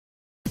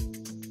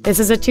This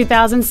is a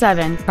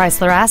 2007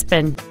 Chrysler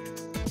Aspen.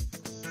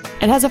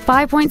 It has a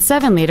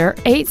 5.7-liter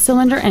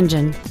 8-cylinder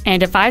engine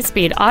and a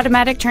 5-speed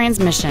automatic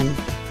transmission.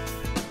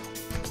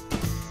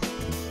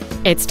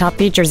 Its top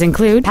features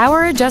include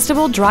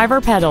power-adjustable driver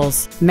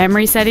pedals,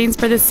 memory settings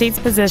for the seat's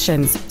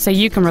positions so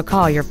you can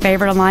recall your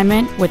favorite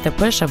alignment with the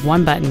push of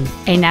one button,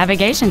 a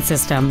navigation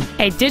system,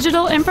 a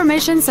digital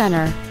information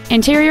center,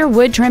 interior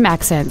wood trim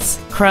accents,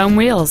 chrome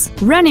wheels,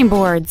 running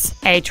boards,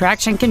 a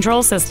traction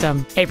control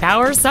system, a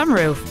power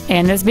sunroof,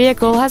 and this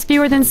vehicle has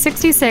fewer than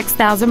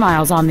 66,000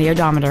 miles on the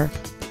odometer.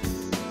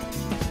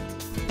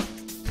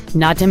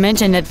 Not to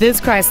mention that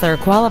this Chrysler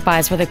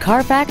qualifies for the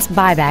Carfax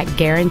buyback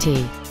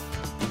guarantee.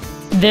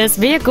 This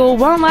vehicle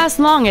won't last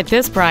long at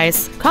this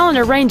price. Call and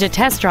arrange a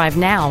test drive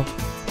now.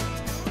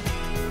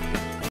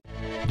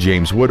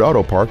 James Wood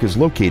Auto Park is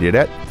located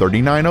at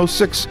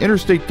 3906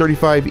 Interstate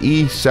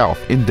 35E South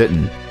in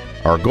Denton.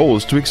 Our goal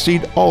is to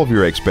exceed all of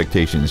your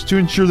expectations to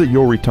ensure that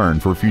you'll return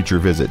for future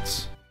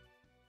visits.